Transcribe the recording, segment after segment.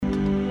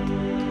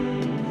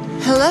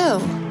Hello,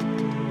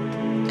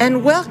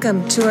 and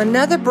welcome to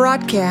another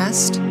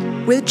broadcast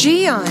with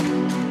Gian.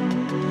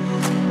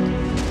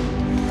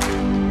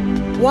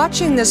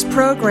 Watching this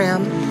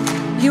program,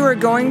 you are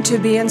going to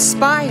be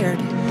inspired,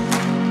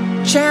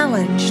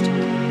 challenged,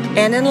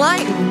 and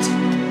enlightened.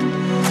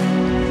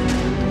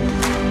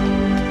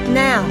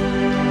 Now,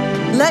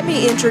 let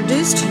me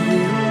introduce to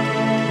you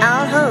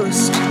our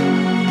host,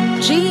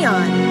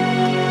 Gian.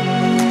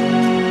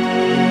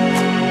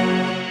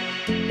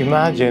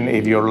 Imagine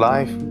if your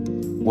life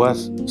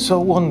was so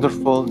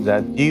wonderful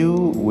that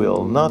you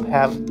will not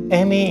have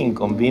any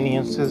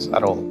inconveniences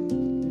at all.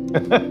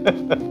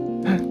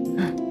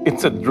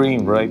 It's a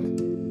dream, right?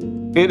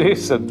 It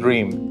is a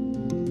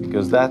dream,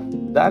 because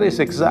that is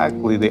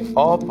exactly the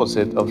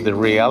opposite of the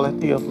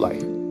reality of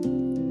life.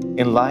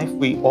 In life,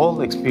 we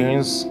all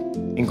experience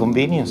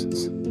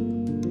inconveniences.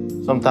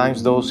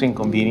 Sometimes those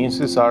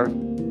inconveniences are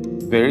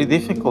very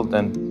difficult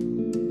and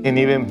can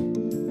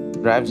even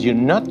drive you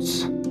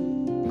nuts,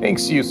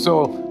 makes you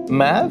so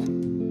mad,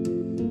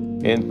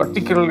 and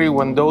particularly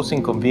when those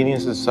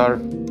inconveniences are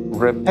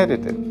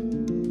repetitive.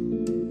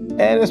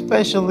 And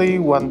especially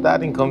when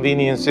that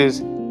inconvenience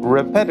is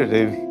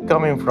repetitive,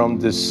 coming from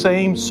the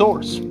same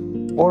source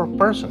or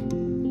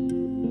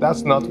person.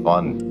 That's not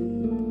fun.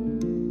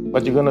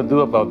 What you gonna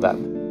do about that?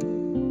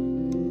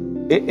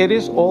 It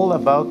is all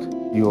about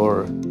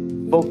your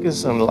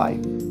focus in life.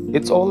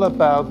 It's all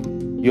about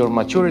your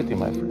maturity,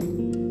 my friend.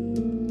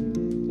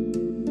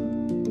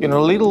 You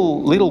know,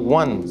 little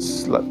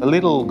ones, a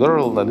little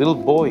girl, a little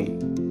boy,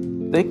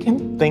 they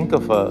can think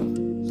of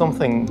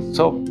something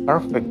so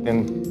perfect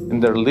in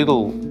their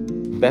little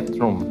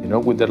bedroom, you know,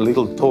 with their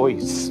little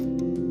toys.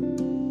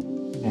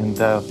 And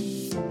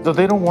so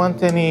they don't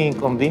want any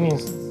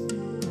inconveniences.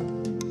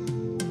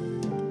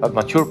 But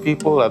mature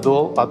people,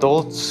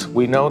 adults,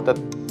 we know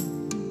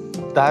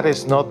that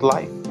is not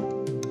life.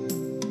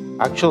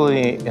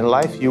 Actually, in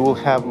life, you will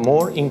have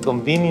more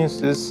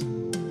inconveniences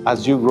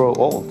as you grow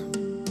old.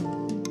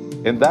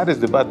 And that is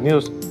the bad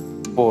news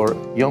for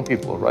young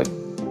people, right?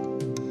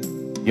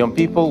 Young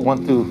people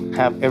want to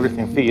have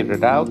everything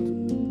figured out.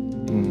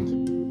 And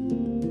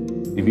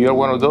if you are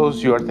one of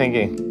those, you are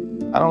thinking,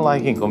 I don't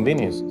like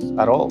inconveniences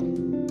at all.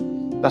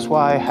 That's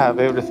why I have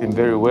everything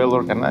very well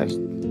organized.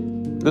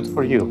 Good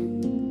for you.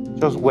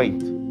 Just wait.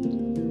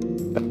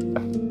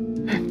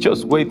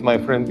 Just wait, my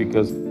friend,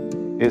 because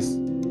it's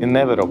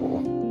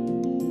inevitable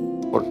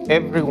for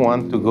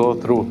everyone to go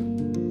through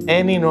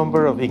any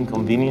number of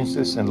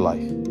inconveniences in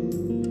life.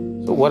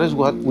 So what is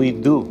what we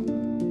do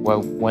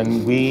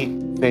when we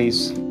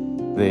face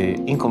the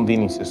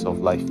inconveniences of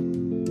life?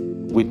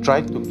 We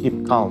try to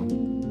keep calm.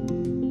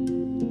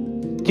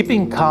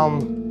 Keeping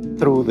calm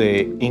through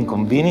the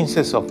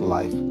inconveniences of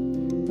life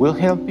will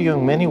help you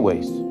in many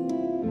ways.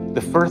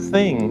 The first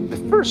thing,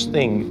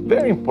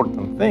 very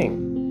important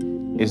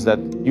thing, is that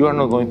you are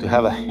not going to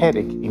have a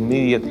headache,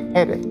 immediate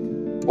headache,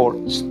 or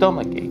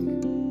stomachache,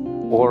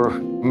 or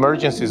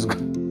emergencies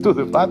to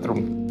the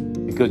bathroom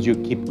because you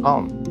keep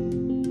calm.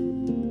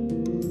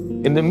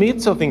 In the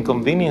midst of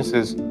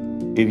inconveniences,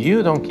 if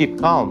you don't keep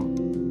calm,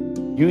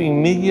 you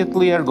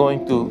immediately are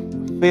going to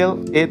feel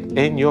it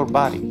in your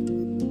body,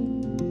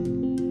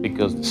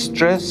 because the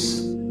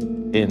stress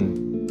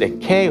and the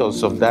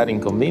chaos of that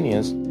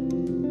inconvenience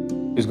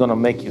is going to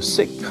make you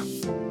sick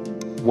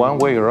one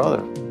way or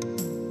other.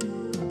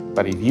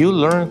 But if you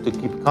learn to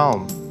keep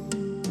calm,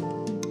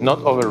 not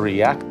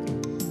overreacting,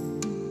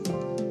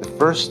 the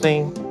first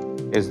thing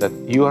is that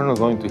you are not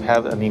going to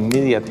have an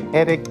immediate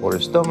headache or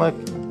a stomach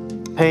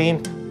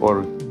pain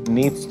or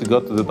needs to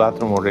go to the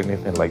bathroom or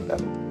anything like that.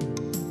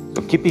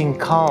 So keeping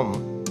calm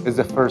is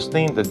the first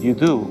thing that you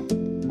do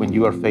when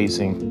you are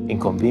facing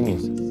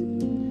inconveniences.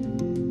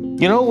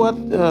 You know what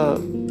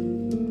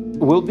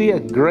will be a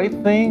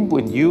great thing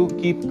when you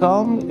keep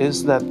calm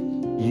is that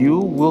you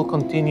will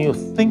continue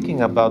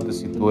thinking about the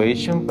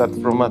situation, but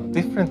from a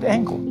different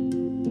angle.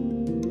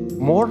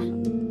 More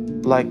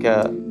like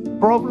a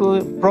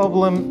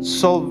problem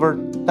solver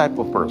type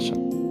of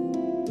person.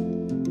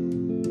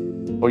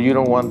 Or you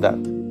don't want that.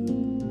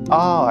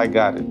 Oh, I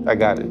got it.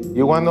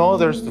 You want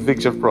others to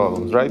fix your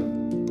problems, right?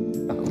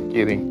 I'm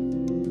kidding.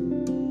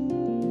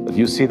 But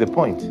you see the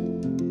point.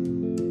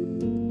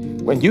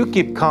 When you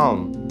keep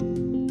calm,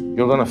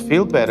 you're gonna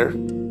feel better,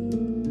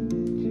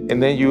 and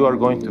then you are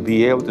going to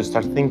be able to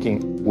start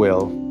thinking,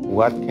 well,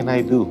 what can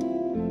I do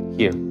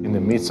here in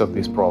the midst of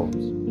these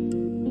problems?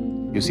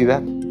 You see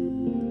that?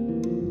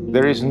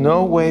 There is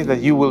no way that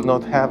you will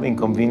not have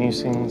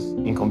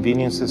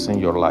inconveniences in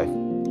your life.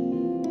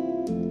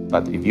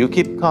 But if you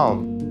keep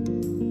calm,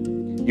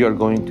 you are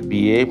going to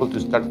be able to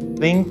start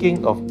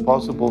thinking of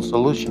possible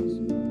solutions.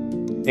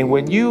 And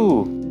when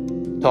you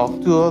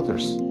talk to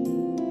others,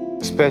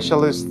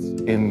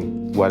 specialists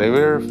in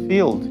whatever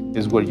field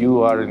is where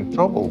you are in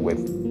trouble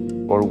with,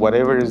 or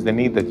whatever is the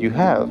need that you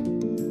have,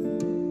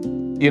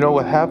 you know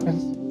what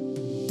happens?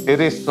 It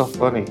is so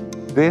funny.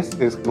 This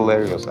is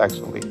hilarious,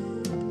 actually.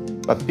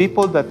 But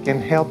people that can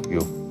help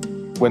you,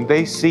 when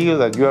they see you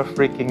that you are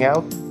freaking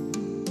out,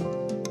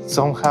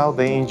 somehow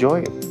they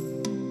enjoy it.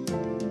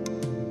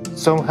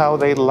 somehow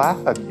they laugh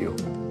at you.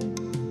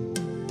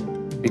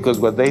 Because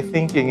what they are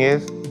thinking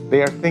is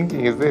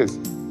this,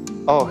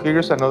 oh,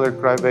 here's another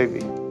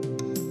crybaby.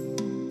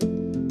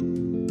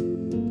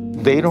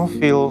 They don't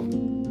feel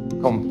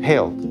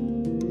compelled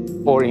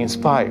or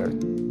inspired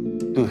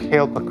to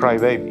help a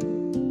crybaby.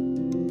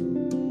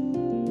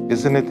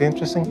 Isn't it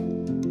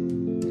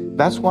interesting?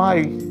 That's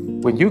why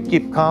when you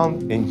keep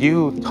calm and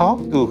you talk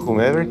to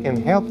whomever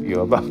can help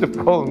you about the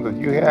problem that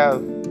you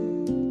have,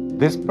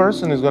 this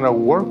person is going to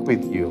work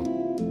with you,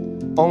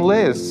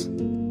 unless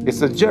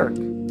it's a jerk.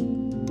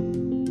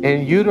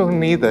 And you don't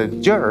need a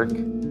jerk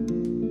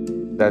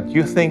that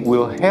you think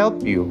will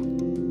help you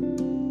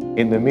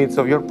in the midst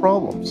of your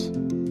problems.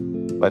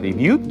 But if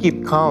you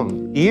keep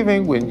calm,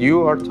 even when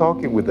you are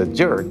talking with a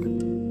jerk,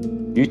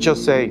 you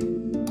just say,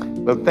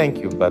 well, thank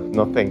you, but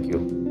no thank you.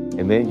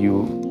 And then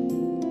you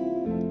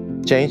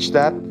change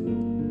that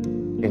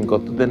and go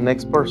to the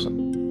next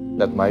person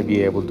that might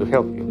be able to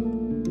help you.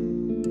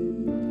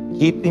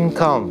 Keeping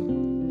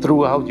calm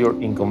throughout your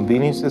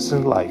inconveniences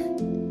in life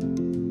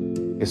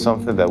is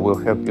something that will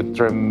help you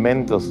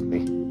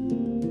tremendously.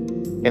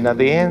 And at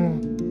the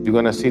end, you're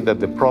going to see that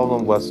the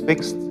problem was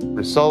fixed,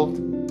 resolved,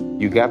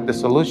 you got the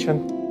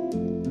solution,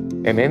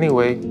 and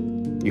anyway,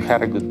 you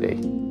had a good day.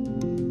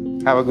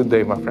 Have a good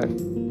day, my friend.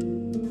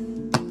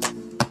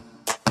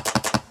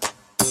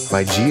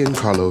 By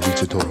Giancarlo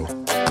Vitatoro.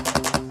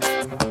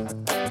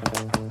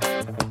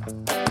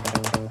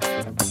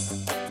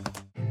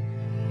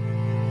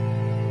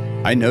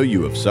 I know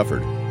you have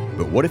suffered,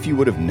 but what if you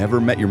would have never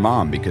met your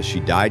mom because she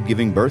died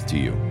giving birth to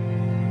you?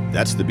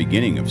 That's the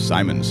beginning of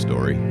Simon's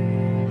story.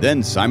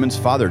 Then Simon's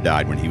father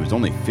died when he was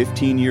only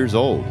 15 years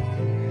old.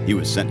 He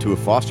was sent to a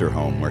foster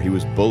home where he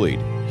was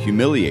bullied,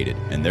 humiliated,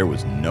 and there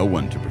was no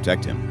one to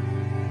protect him.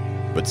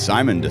 But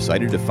Simon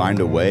decided to find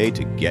a way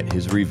to get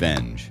his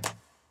revenge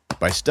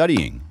by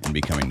studying and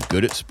becoming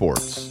good at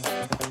sports.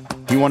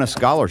 He won a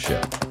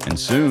scholarship, and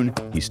soon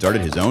he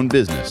started his own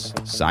business,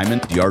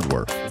 Simon's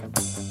Yardwork.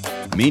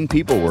 Mean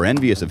people were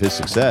envious of his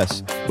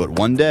success, but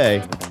one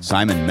day,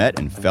 Simon met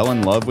and fell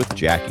in love with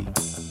Jackie.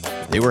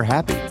 They were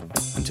happy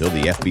until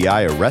the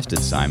FBI arrested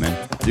Simon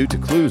due to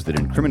clues that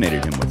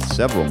incriminated him with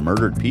several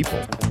murdered people.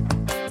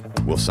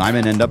 Will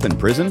Simon end up in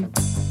prison?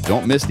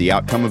 Don't miss the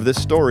outcome of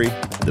this story,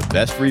 The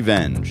Best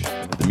Revenge,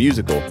 the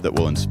musical that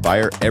will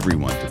inspire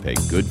everyone to pay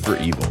good for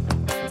evil.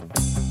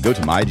 Go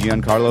to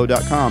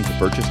mygiancarlo.com to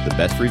purchase The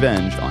Best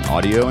Revenge on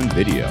audio and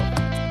video.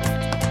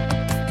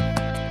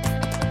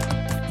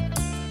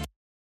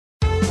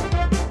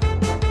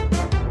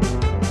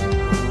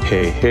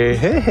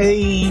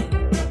 Hey.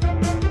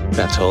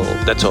 That's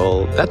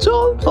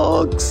all,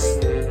 folks.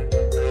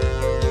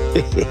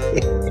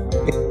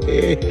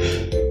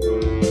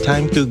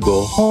 Time to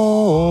go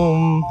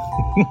home.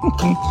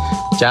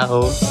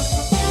 Ciao.